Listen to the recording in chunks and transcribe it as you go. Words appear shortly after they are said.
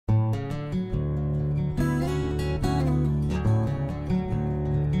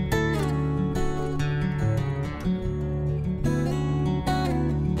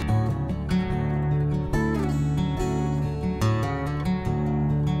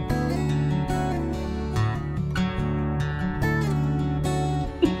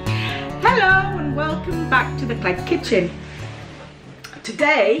back to the Clegg kitchen.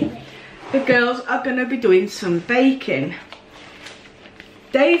 Today the girls are going to be doing some baking.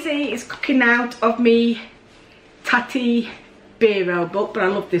 Daisy is cooking out of me Tatty Biro book, but I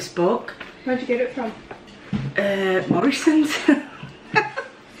love this book. Where'd you get it from? Morrison's.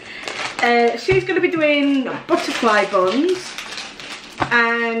 She's going to be doing butterfly buns,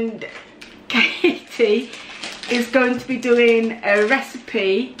 and Katie is going to be doing a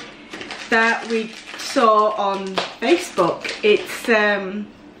recipe that we saw on Facebook. It's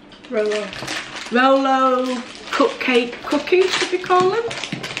Rolo cupcake cookies, should we call them?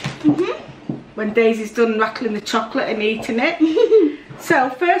 When Daisy's done rattling the chocolate and eating it. So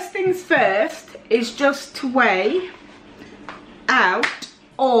first things first is just to weigh out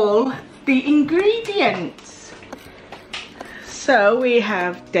all the ingredients. So we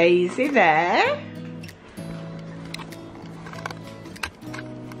have Daisy there,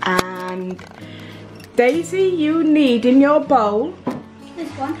 and Daisy, you need in your bowl, this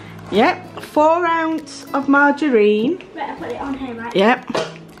one? Yep, 4 ounces of margarine. Right, I put it on here, right? Yep. I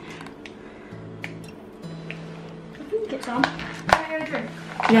think it's on. Can I get a drink?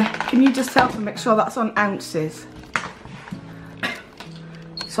 Yeah, can you just help and make sure that's on ounces?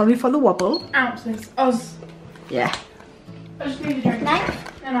 Sorry for the wobble. Ounces. Oz. Yeah. I just need a drink.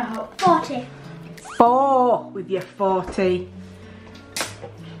 Knife? And a help. 40. 4 with your 40.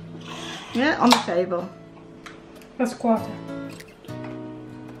 Yeah, on the table. That's a quarter.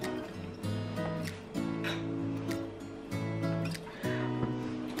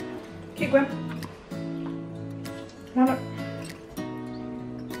 Keep going. Run up.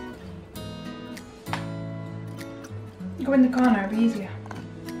 Go in the corner, it'll be easier.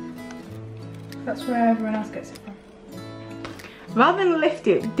 That's where everyone else gets it from. Rather than lift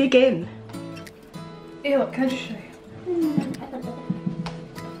it, dig in. Here, look, can I just show you?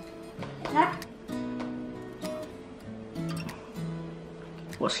 That?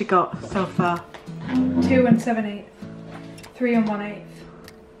 What's she got so far? 2 and 7/8. 3 and 1/8.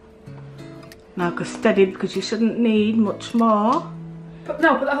 Now go steady, because you shouldn't need much more. Put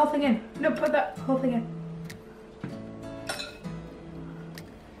that whole thing in. No, put that whole thing in.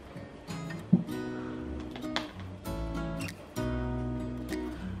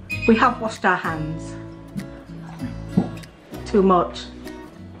 We have washed our hands. Too much.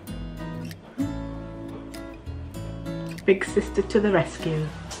 Big sister to the rescue.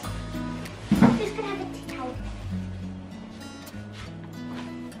 I'm just gonna have a tea towel.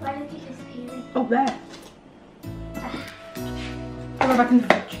 Why don't you just peel it? Oh, there. Go back in the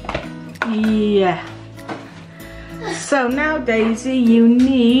fridge. Yeah. So now, Daisy, you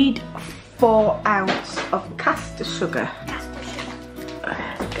need 4 ounces of caster sugar. Caster sugar.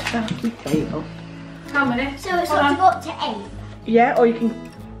 Get that off the table. How many? So it's got to go up to 8. Yeah, or you can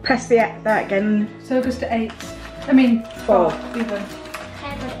press that again. So it goes to 8. I mean 4 even.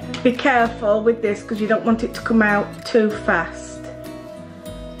 Be careful with this, because you don't want it to come out too fast.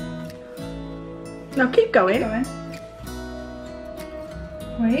 Now keep going. Go in.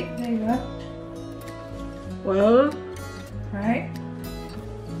 Wait, there you go. Whoa. Right.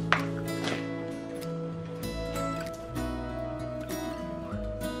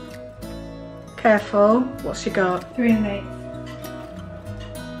 Careful. What's she got? 3 and 1/8.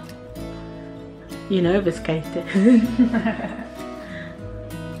 You're nervous, Katie.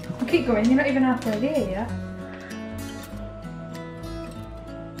 Well, keep going, you're not even halfway there yet.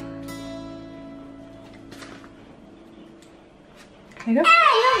 There you go.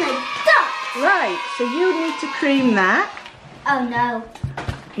 Hey, oh my god! Right, so you need to cream that. Oh no.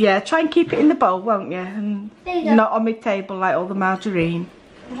 Yeah, try and keep it in the bowl, won't you? And There you go. not on my table like all the margarine.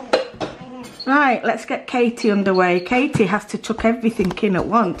 Right, let's get Katie underway. Katie has to chuck everything in at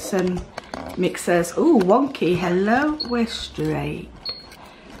once, and Mick says, ooh, wonky, hello, we're straight.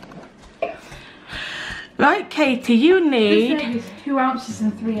 Right, Katie, you need... This is 2 ounces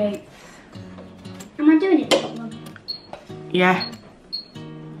and 3/8. Am I doing it wrong? Yeah,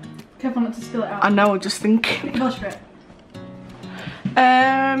 Careful not to spill it out. I know, just thinking. Push for it.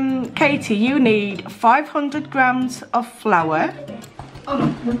 Katie, you need 500 grams of flour. Oh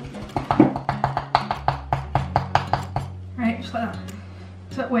no. Right, just like that.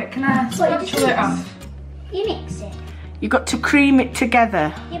 So wait, can I spatula it off? You mix it. You got to cream it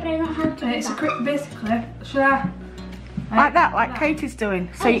together. Yeah, but I don't know how to do It's that. basically, should I? Like that, like Katie's doing.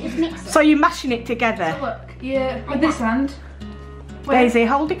 So, just mix it. so you're mashing it together. So look, yeah, with this hand. Daisy,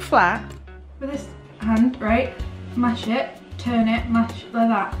 hold it flat. With this hand, right? Mash it, turn it, mash like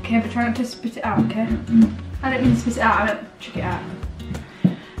that. Okay, but try not to spit it out, okay? I don't mean spit it out, I don't chuck it out.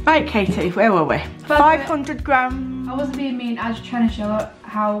 Right, Katie, where were we? 500 grams. I wasn't being mean, I was trying to show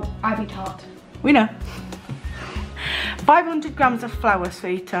how I be taught. We know. 500 grams of flour,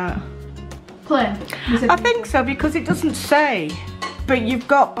 sweetheart. Plain? I think so, because it doesn't say. But you've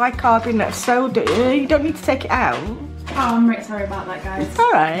got bicarbonate of soda. You don't need to take it out. Oh, I'm really sorry about that, guys. It's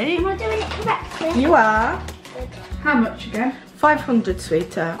alright. Am I doing it correctly? You are. Good. How much again? 500,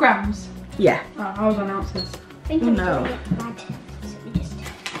 sweetheart. Grams? Yeah. Oh, I was on ounces. I think I'm No. doing it bad. So we just...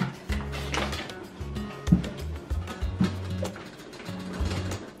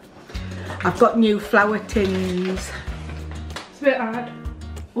 I've got new flour tins. It's a bit hard.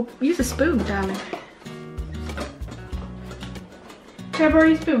 Oh, use a spoon, darling. Can I borrow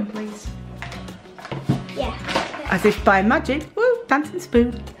your spoon, please? Yeah. As if by magic. Woo, dancing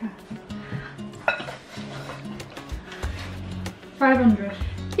spoon. 500.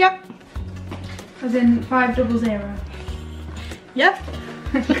 Yep. As in 500. Yep.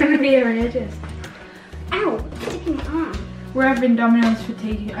 It's going to be here in ages. Ow, it's sticking my arm. We're having Domino's for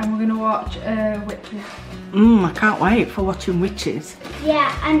tea and we're going to watch Witches. I can't wait for watching Witches.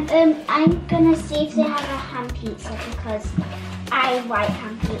 Yeah, and I'm gonna see if they have a ham pizza because I like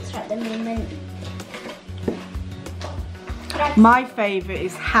ham pizza at the moment. My favourite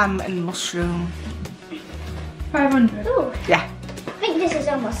is ham and mushroom. 500. Ooh, Yeah. I think this is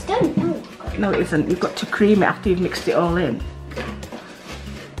almost done. Oh, No, it isn't. You've got to cream it after you've mixed it all in.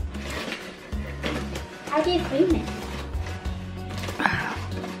 how do you cream it?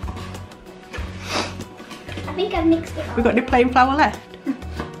 I think I've mixed it all. We've got any plain flour left?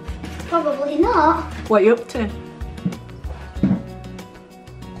 Probably not. What are you up to?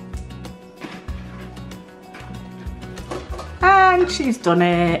 And she's done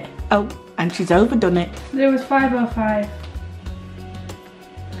it. Oh, and she's overdone it. There was 505.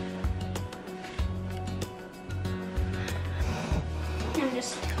 I'm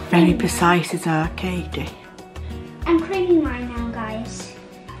just Very creaming precise is our Katie. mine. I'm creaming mine now, guys.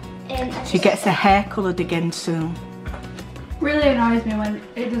 She gets her hair coloured again soon. Really annoys me when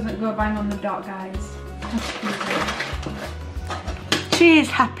it doesn't go bang on the dot, guys. She is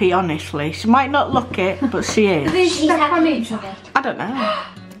happy, honestly. She might not look it, but she Do is. they She's step on happy. each other? I don't know.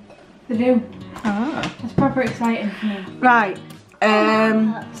 They do. Oh. It's proper exciting for me. Right.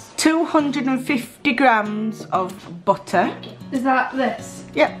 250 grams of butter. Is that this?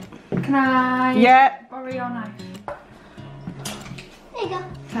 Yep. Can I Yeah. borrow your knife? There you go.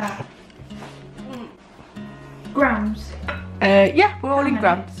 Ah. Grams. Yeah, we're all in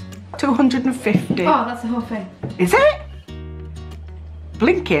grams. 250. Oh, that's the whole thing. Is it?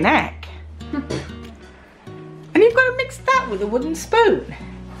 Blinking heck. And you've got to mix that with a wooden spoon.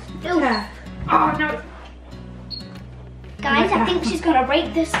 Yeah. Oh no. Guys, I think she's gonna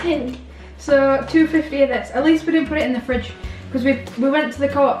break the spoon. So 250 of this. At least we didn't put it in the fridge because we went to the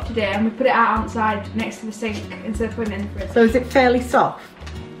co-op today and we put it out outside next to the sink instead of putting it in the fridge. So is it fairly soft?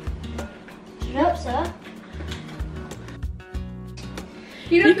 I hope so.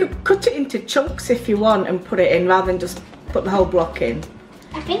 You know, You could cut it into chunks if you want and put it in rather than just put the whole block in.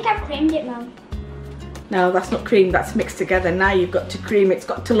 I think I've creamed it, Mum. No, that's not cream, that's mixed together. Now you've got to cream it. It's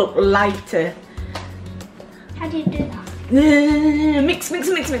got to look lighter. How do you do that? Mix, mix,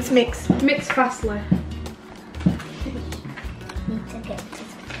 mix, mix, mix. mix fastly. Need to get to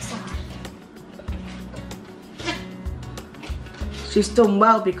the side. She's done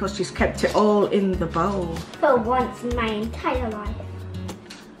well because she's kept it all in the bowl. For once in my entire life.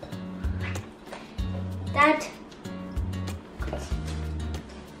 Dad.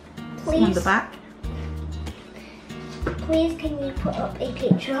 Please. On the back. Please can you put up a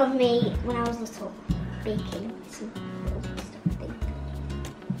picture of me when I was little baking some little stuff thing.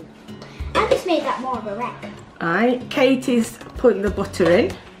 I just made that more of a wreck. Alright, Katie's putting the butter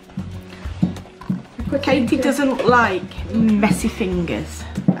in. Katie doesn't like messy fingers,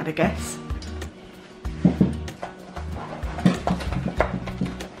 I'd guess.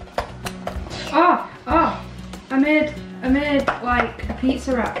 Oh, I made like a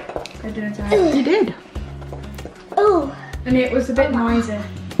pizza wrap at dinner time. You did. Oh, And it was a bit noisy.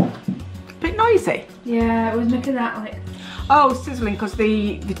 Bit noisy. Yeah, it was making that like... Oh, sizzling because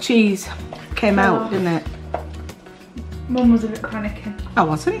the cheese came out, didn't it? Mum was a bit panicking. I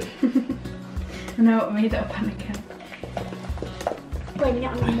wasn't. I know it made her panicking. blame it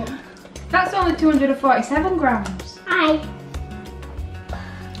on my mum. That's only 247 grams.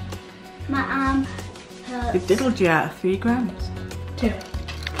 My arm hurts. It diddled you out of 3 grams. 2.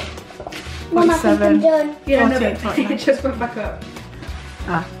 Mum, I think I'm 47. done. Yeah, no, 48, but 49. it just went back up.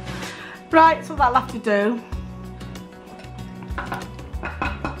 Ah. Right, so that'll have to do.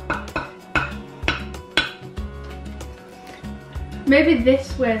 Maybe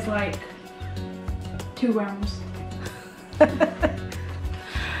this weighs like 2 grams.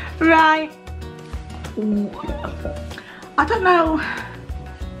 Right, I don't know.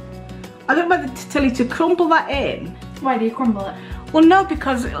 I don't know whether to tell you to crumble that in. Why do you crumble it? Well, no,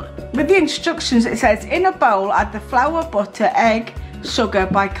 because with the instructions it says in a bowl add the flour, butter, egg, sugar,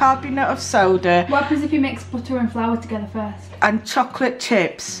 bicarbonate of soda. What happens if you mix butter and flour together first? And chocolate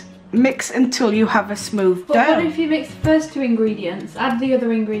chips. Mix until you have a smooth dough. But what if you mix the first 2 ingredients, add the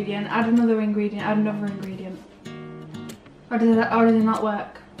other ingredient, add another ingredient, add another ingredient? Or does it not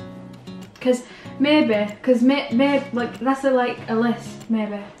work? Because maybe, like that's like a list,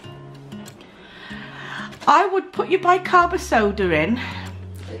 maybe. I would put your bicarb soda in.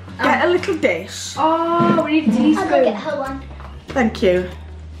 Get a little dish. Oh, we need a teaspoon. I'll go get her one. Thank you.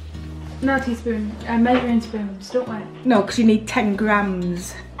 No teaspoon, measuring spoons, don't we? No, because you need 10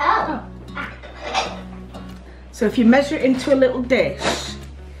 grams. Oh. So if you measure it into a little dish.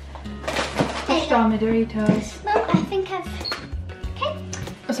 Pushed on my Doritos. Mum, I think I've... Okay.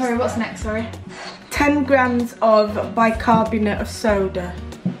 Oh, sorry, what's next, sorry? 10 grams of bicarbonate of soda.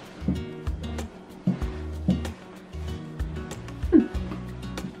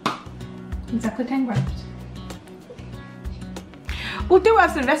 Exactly 10 grams. We'll do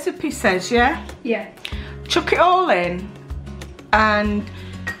as the recipe says, yeah? Yeah. Chuck it all in. And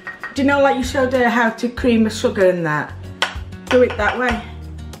do you know, like you showed her how to cream the sugar and that? Do it that way.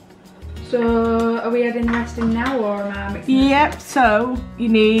 So are we adding the rest in now, or am I mixing? Yep, so you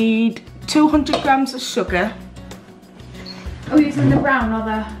need 200 grams of sugar. Are we using the brown or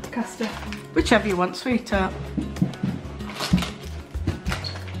the caster? Whichever you want, sweetheart.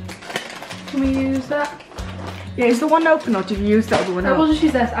 Can we use that? Yeah, is the one open or did you use the other one? We'll just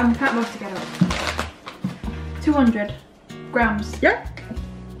use this. I can't bother to get it. 200 grams. Yeah.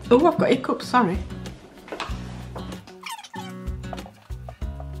 Oh, I've got hiccups, sorry.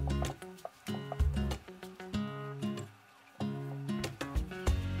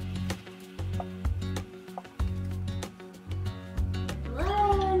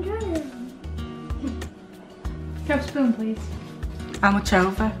 Can I have a spoon, please? How much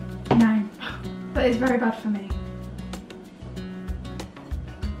over? 9. That is very bad for me.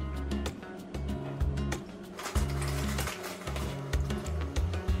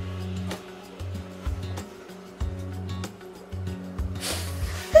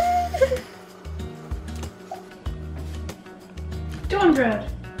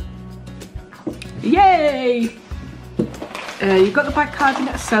 Yay! You've got the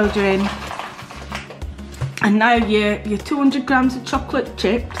bicarbonate soda in. And now your 200 grams of chocolate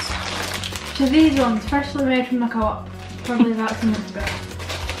chips. So these ones, freshly made from the co-op, probably about 2 months ago.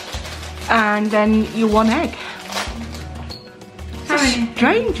 And then your 1 egg. How many?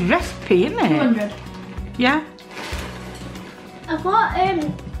 Strange recipe, isn't it? 200. Yeah. I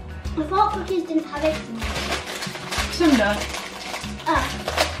thought cookies didn't have eggs in them. Some do. Oh.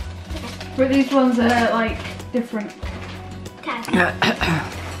 But these ones are like different. Okay.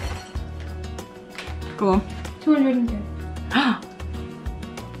 Go on. 202.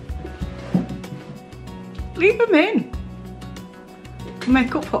 Leave them in.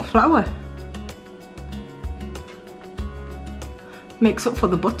 Make up for flour. Makes up for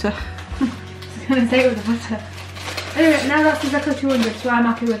the butter. I was going to say it with the butter. Anyway, now that's exactly 200, so I'm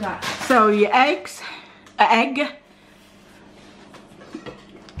happy with that. So your eggs, egg.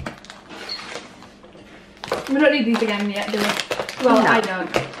 We don't need these again yet, do we? Well, no. I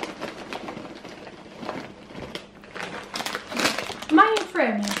don't. Am I in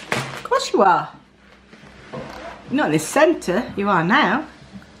frame? Of course you are. You're not in the centre, you are now.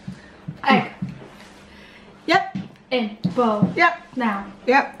 Egg. Yep. In. Bowl. Yep. Now.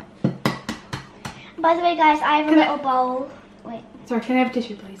 Yep. By the way, guys, I have a little bowl. Wait. Sorry, can I have a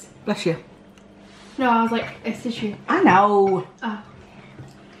tissue, please? Bless you. No, I was like, it's tissue. I know. Oh.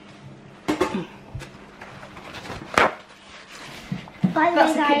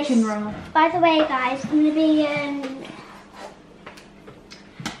 That's a kitchen roll. By the way, guys, I'm gonna be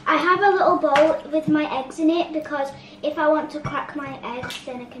I have a little bowl with my eggs in it because if I want to crack my eggs,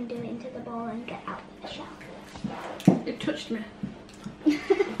 then I can do it into the bowl and get out the shell. It touched me. Oh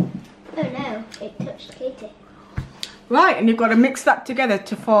no, it touched Katie. Right, and you've got to mix that together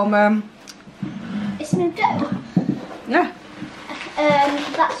to form a smooth dough. Yeah.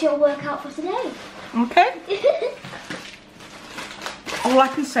 That's your workout for today. Okay. All I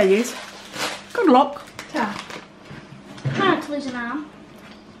can say is, good luck. Ta. Try not to lose an arm.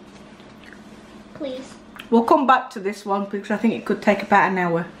 Please. We'll come back to this one because I think it could take about an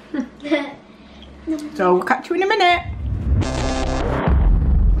hour. So we'll catch you in a minute.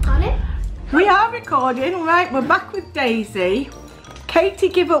 On it? We are recording, right, we're back with Daisy. Katie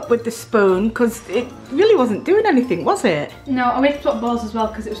gave up with the spoon because it really wasn't doing anything, was it? No, I made to swap bowls as well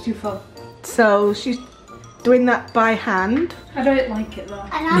because it was too full. So she's doing that by hand. I don't like it though.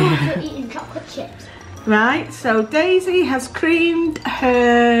 And I'm also eating chocolate chips. Right, so Daisy has creamed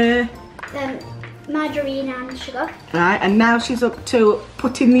her... Margarine and sugar. Right, and now she's up to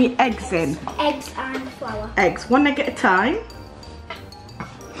putting the eggs in. Eggs and flour. Eggs, one egg at a time.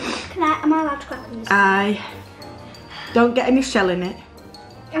 Am I allowed to crack them? Aye. Don't get any shell in it.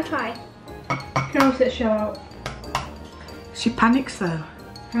 I'll try. Can I also shell out? She panics though.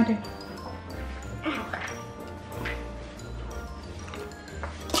 I do.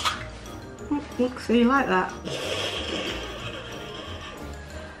 Look, see, like that.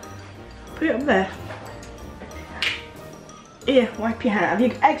 Put it up there. Here, wipe your hand. Have you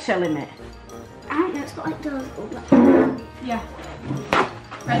got eggshell in it? I don't know, it's got like those. Yeah.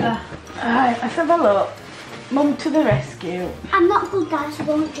 Right there. Alright, let's have a look. Mum to the rescue. I'm not good, guys, so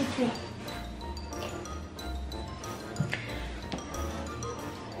don't judge me.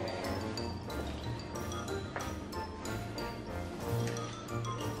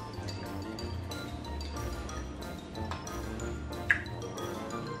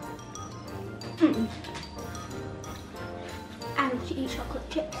 I want to eat chocolate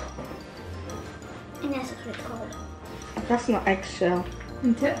chips. And that's what it's called. That's not eggshell.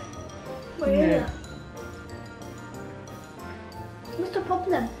 Isn't it? What is it? What's the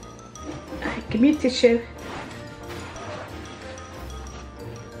problem? Give me a tissue.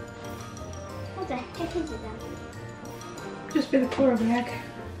 What the heck is it then? Just be the core of the egg.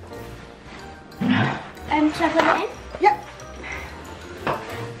 Should I put it in? Yep.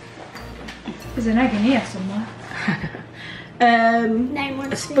 There's an egg in here somewhere. Name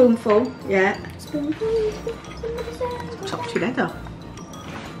one A spoonful, yeah. Spoonful. Chopped your head off.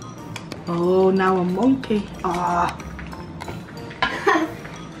 Oh, now a monkey. Ah.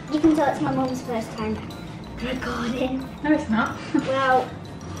 You can tell it's my mum's first time recording. No, it's not. Well,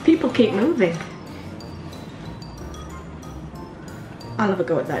 People keep moving. I'll have a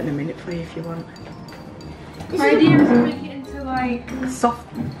go at that in a minute for you if you want. My idea is to make it into like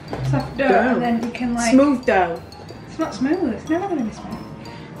Soft dough, and then you can like... smooth dough. It's not smooth, it's never going to be smooth.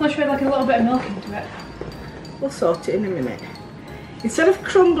 Unless you add like a little bit of milk into it. We'll sort it in a minute. Instead of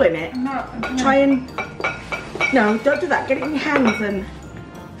crumbling it, try and... No, don't do that. Get it in your hands and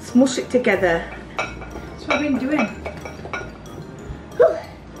smush it together. That's what I've been doing.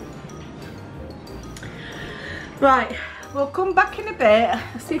 Right, we'll come back in a bit.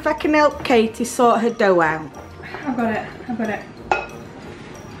 See if I can help Katie sort her dough out. I've got it, I've got it.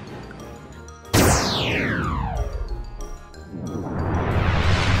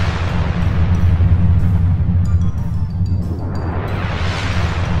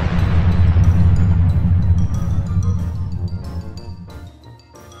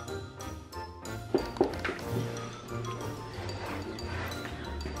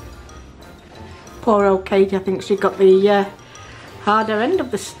 Poor old Katie, I think she got the harder end of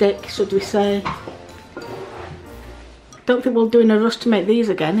the stick, should we say. Don't think we'll do in a rush to make these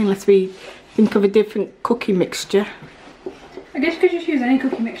again unless we think of a different cookie mixture. I guess you could just use any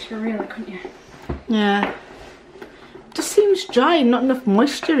cookie mixture really, couldn't you? Yeah. Just seems dry and not enough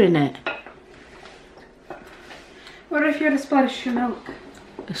moisture in it. What if you had a splash of milk?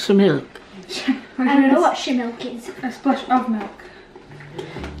 Some milk. I don't know what milk is. A splash of milk.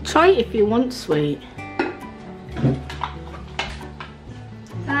 Try it if you want, sweet.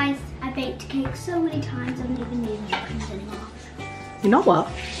 Guys, I baked cake so many times I don't even need instructions anymore. You know what?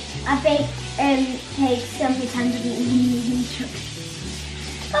 I baked cake so many times I don't even need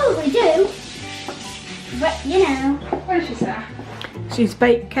instructions. Oh, we do. But you know. What did she say? She's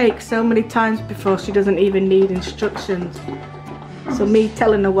baked cake so many times before she doesn't even need instructions. So me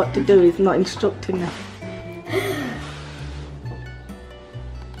telling her what to do is not instructing her.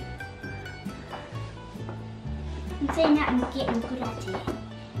 I'm saying that I'm getting good at it.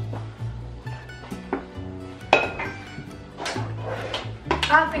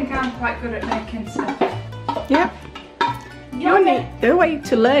 I think I'm quite good at making stuff. Yep. The way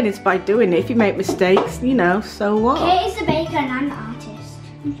to learn is by doing it. If you make mistakes, you know, so what? Kate is a baker and I'm an artist.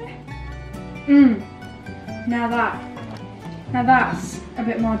 Now that's a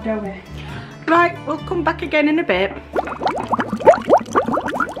bit more doughy. Right, we'll come back again in a bit.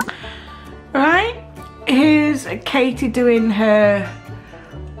 Right, here's Katie doing her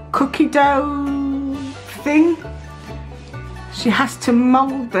cookie dough thing. She has to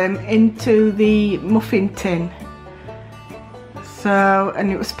mould them into the muffin tin. So,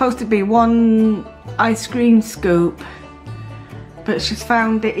 and it was supposed to be 1 ice cream scoop, but she's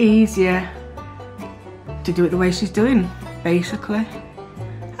found it easier to do it the way she's doing, basically.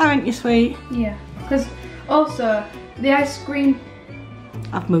 Haven't you, sweet? Yeah, because also the ice cream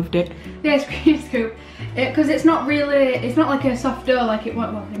I've moved it. The ice cream scoop. Because it's not like a soft dough like it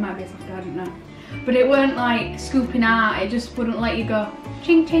won't, well, it might be a soft dough, I don't know. But it weren't like scooping out, it just wouldn't let you go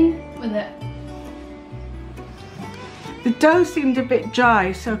ching ching with it. The dough seemed a bit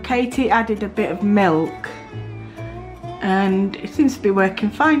dry, so Katie added a bit of milk. And it seems to be working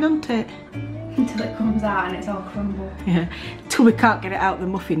fine, doesn't it? Until it comes out and it's all crumbled. Yeah, till we can't get it out of the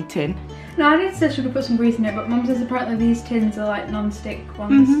muffin tin. No, I did say I should have put some grease in it, but Mum says apparently these tins are like non-stick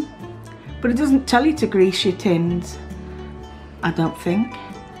ones. But it doesn't tell you to grease your tins, I don't think.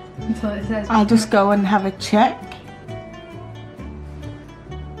 Until it says. I'll just go and have a check.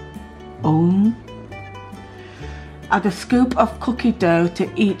 Oh. Add a scoop of cookie dough to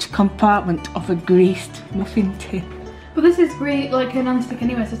each compartment of a greased muffin tin. But this is great, like a non-stick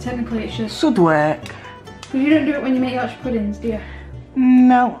anyway, so technically it should. Should work. But you don't do it when you make Yorkshire puddings, do you?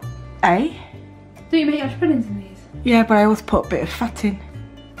 No. Eh? Don't you make Yorkshire puddings in these? Yeah, but I always put a bit of fat in.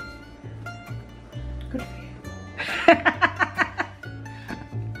 Good for you.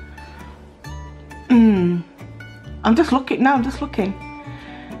 I'm just looking now,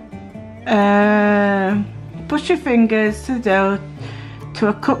 push your fingers to the dough to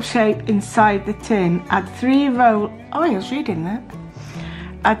a cup shape inside the tin. Add 3 roll. Oh, I was reading that.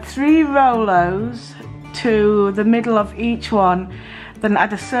 Add 3 Rolos to the middle of each one. Then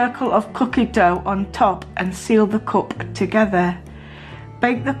add a circle of cookie dough on top and seal the cup together.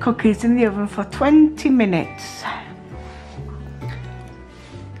 Bake the cookies in the oven for 20 minutes.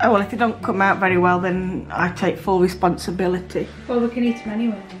 Oh well, if they don't come out very well, then I take full responsibility. Well, we can eat them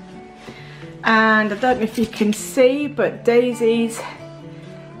anyway. And I don't know if you can see, but Daisy's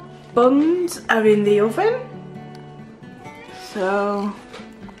buns are in the oven. So,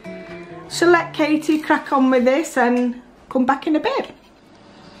 she'll let Katie crack on with this and come back in a bit.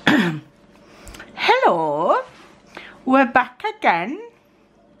 Hello, we're back again.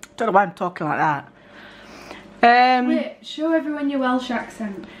 Don't know why I'm talking like that. Wait, show everyone your Welsh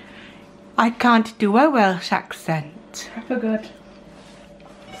accent. I can't do a Welsh accent. Proper good.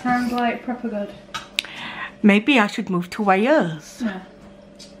 Sounds like proper good. Maybe I should move to Wales. No.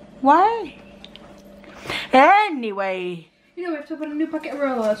 Why? Anyway. You know, we have to put a new packet of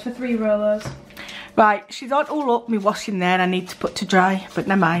Rolos for 3 Rolos. Right, she's on all up me washing there and I need to put to dry, but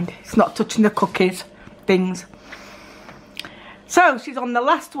never mind. It's not touching the cookies things. So she's on the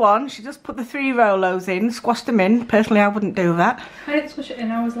last one. She just put the 3 Rolos in, squashed them in. Personally, I wouldn't do that. I didn't squish it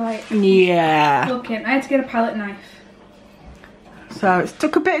in, I was like... Yeah. Looking. I had to get a palette knife. So it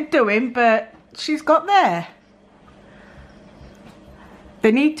took a bit of doing, but she's got there.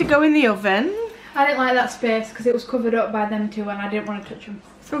 They need to go in the oven. I didn't like that space because it was covered up by them 2 and I didn't want to touch them.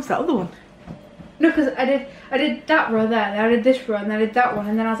 So what's that other one? No, because I did that row there, then I did this row, and then I did that one,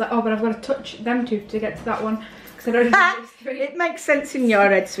 and then I was like, oh, but I've got to touch them 2 to get to that one. Because I don't know these 3. It makes sense in your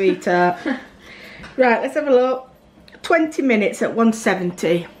head, sweetheart. Right, let's have a look. 20 minutes at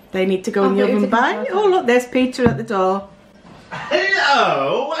 170. They need to go in the oven by. Oh, look, there's Peter at the door.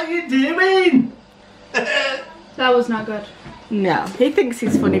 Hello, what are you doing? That was not good. No, he thinks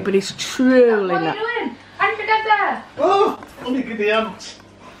he's funny, but he's truly What not. are you doing? And forget there. Oh, only giddy ants.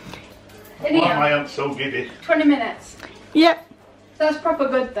 In Why am I here. ants so giddy? 20 minutes. Yep. That's proper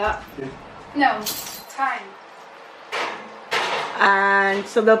good, that. No, time. And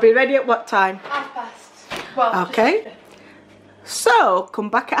so they'll be ready at what time? 1:30. Well, Okay. just So, come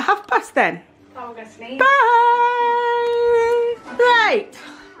back at 1:30 then. oh, we're going to sneeze. Bye! Right.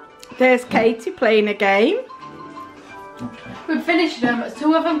 There's Katie playing a game. We've finished them, but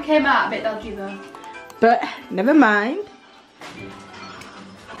 2 of them came out a bit dodgy though. But never mind.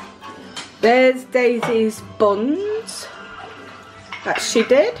 There's Daisy's buns that she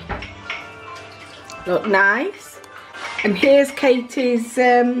did. Look nice. And here's Katie's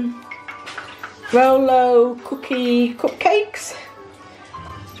Rolo cookie cupcakes.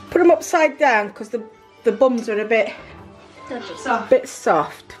 Put them upside down because the bums are a bit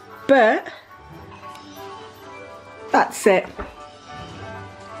soft. But that's it.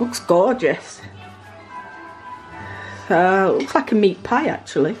 Looks gorgeous. So looks like a meat pie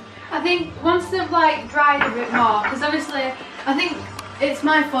actually. I think once they've like dried a bit more, because obviously I think it's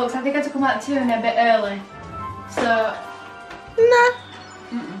my fault 'cause I think I took them out to a bit early. So Nah.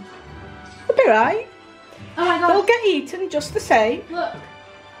 It'll be right. oh my god, They'll get eaten just the same. look,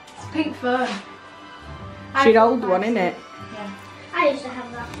 it's pink fern. She'd hold one, innit? Yeah. I used to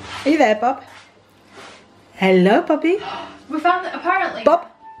have that. Are you there, Bob? Hello, Bobby. We found that apparently. Bob,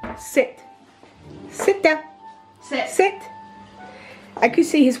 sit. Sit down. Sit. Sit. I can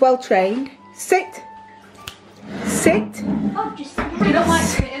see he's well trained. Sit. Sit. Oh, just You don't like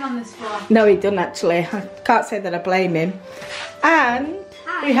sitting on this floor. No, he doesn't actually. I can't say that I blame him. And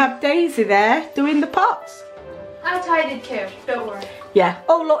we have Daisy there doing the pots. I tidied too, don't worry. Yeah.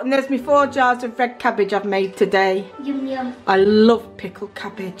 Oh look, and there's my 4 jars of red cabbage I've made today. Yum yum. I love pickled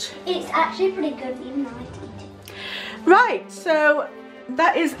cabbage. It's actually pretty good, even though I eat it. Right, so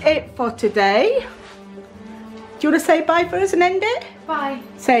that is it for today. Do you want to say bye for us and end it? Bye.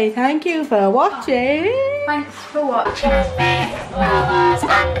 Say thank you for watching. Thanks for watching. Flowers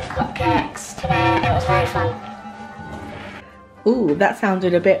and cupcakes today. It was very fun. Ooh, that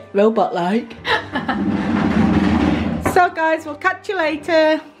sounded a bit robot-like. So guys, we'll catch you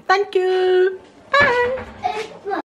later. Thank you. Bye.